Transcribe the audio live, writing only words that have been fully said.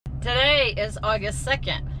Today is August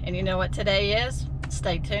 2nd, and you know what today is?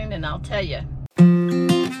 Stay tuned and I'll tell you.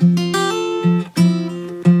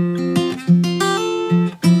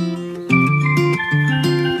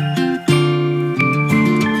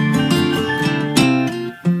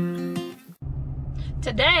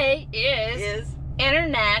 Today is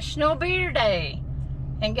International Beer Day.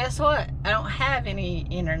 And guess what? I don't have any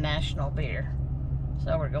international beer.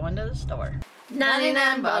 So we're going to the store.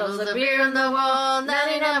 99 bottles of beer on the wall,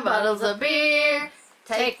 99 bottles of beer.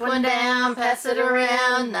 Take one down, pass it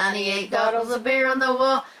around. 98 bottles of beer on the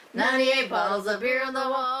wall, 98 bottles of beer on the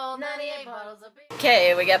wall, 98 bottles of beer.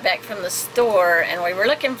 Okay, we got back from the store and we were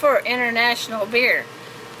looking for international beer.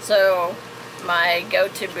 So my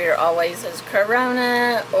go-to beer always is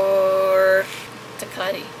Corona or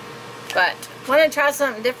Tecate. But I want to try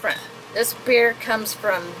something different. This beer comes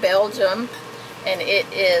from Belgium and it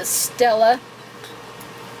is Stella.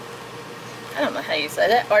 I don't know how you say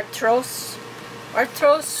that. Artois,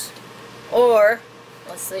 or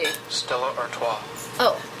let's see. Stella Artois.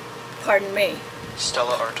 Oh, pardon me.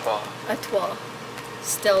 Stella Artois. Artois.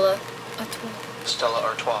 Stella Artois. Stella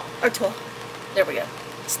Artois. Artois. There we go.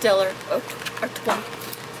 Stella Artois.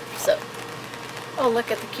 So, oh,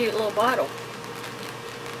 look at the cute little bottle.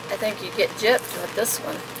 I think you get gypped with this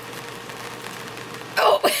one.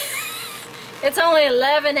 Oh, it's only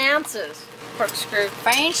 11 ounces. Corkscrew.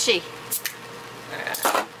 Fancy.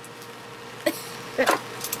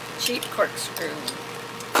 Cheap corkscrew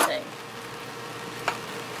thing.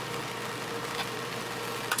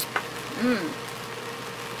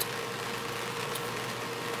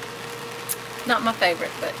 Not my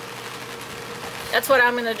favorite, but that's what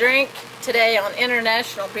I'm going to drink today on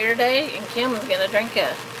International Beer Day, and Kim is going to drink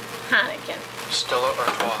a Heineken. Stella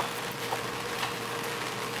Artois.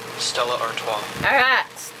 Stella Artois.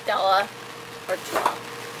 Alright, Stella Artois.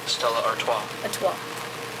 Stella Artois. Artois.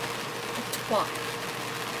 Artois.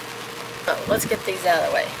 Oh, let's get these out of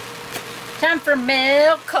the way. Time for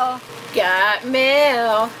mail call. Got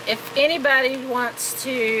mail. If anybody wants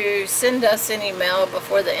to send us any mail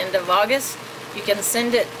before the end of August, you can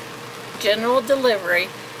send it general delivery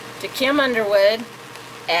to Kim Underwood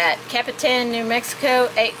at Capitan, New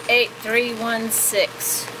Mexico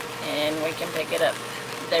 88316, and we can pick it up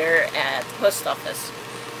there at the post office.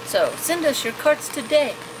 So send us your cards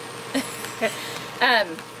today.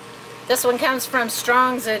 This one comes from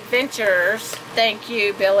Strong's Adventures. Thank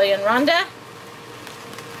you, Billy and Rhonda.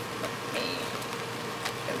 Let me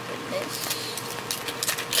open this.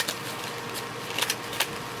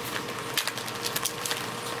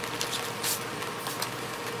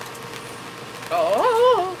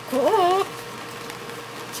 Oh, cool.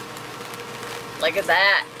 Look at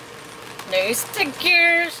that. New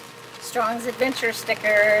stickers. Strong's Adventure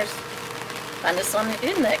stickers. Find us on,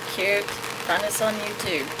 isn't that cute? Find us on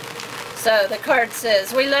YouTube. So the card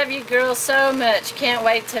says, "We love you girls so much. Can't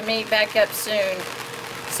wait to meet back up soon.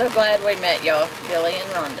 So glad we met y'all. Billy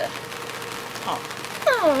and Rhonda."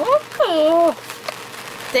 Oh, cool.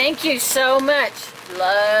 Thank you so much.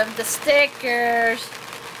 Love the stickers.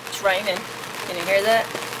 It's raining. Can you hear that?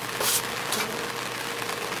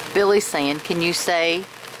 Billy's saying, can you say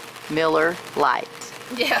Miller Lite?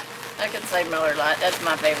 Yeah, I can say Miller Lite. That's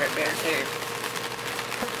my favorite beer too.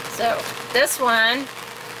 So this one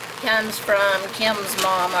comes from Kim's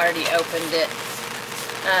mom. Already opened it.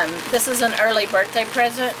 This is an early birthday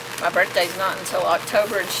present. My birthday's not until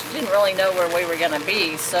October, and she didn't really know where we were going to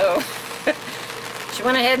be, so she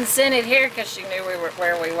went ahead and sent it here because she knew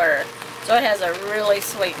where we were. So it has a really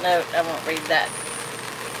sweet note. I won't read that.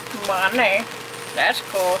 Money. That's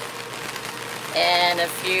cool. And a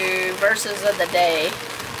few verses of the day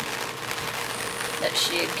that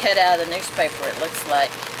she had cut out of the newspaper, it looks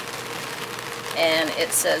like. And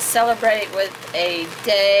it says, "Celebrate with a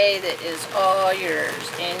day that is all yours.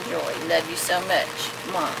 Enjoy. Love you so much,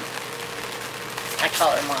 Mom." I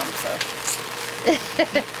call her Mom, so.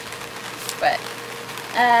 But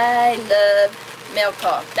I love mail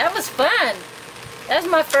call. That was fun. That was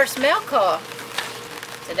my first mail call.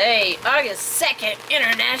 Today, August 2nd,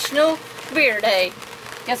 International Beer Day.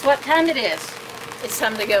 Guess what time it is? It's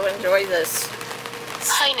time to go enjoy this.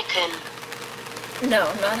 Heineken.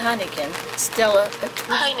 No, not Heineken. Stella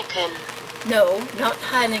Artois. Heineken. No, not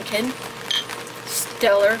Heineken.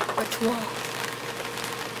 Stella Artois.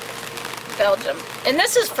 Belgium. And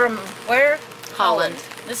this is from where? Holland.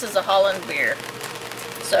 This is a Holland beer.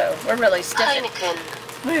 So we're really stepping. Heineken.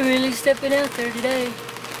 We're really stepping out there today.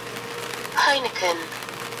 Heineken.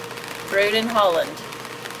 Brewed in Holland.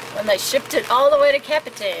 When they shipped it all the way to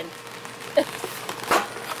Capitan.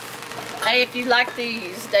 Hey, if you like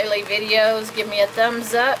these daily videos, give me a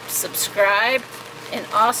thumbs up, subscribe, and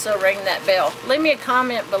also ring that bell. Leave me a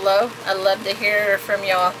comment below. I'd love to hear from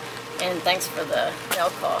y'all. And thanks for the mail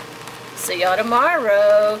call. See y'all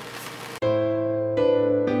tomorrow.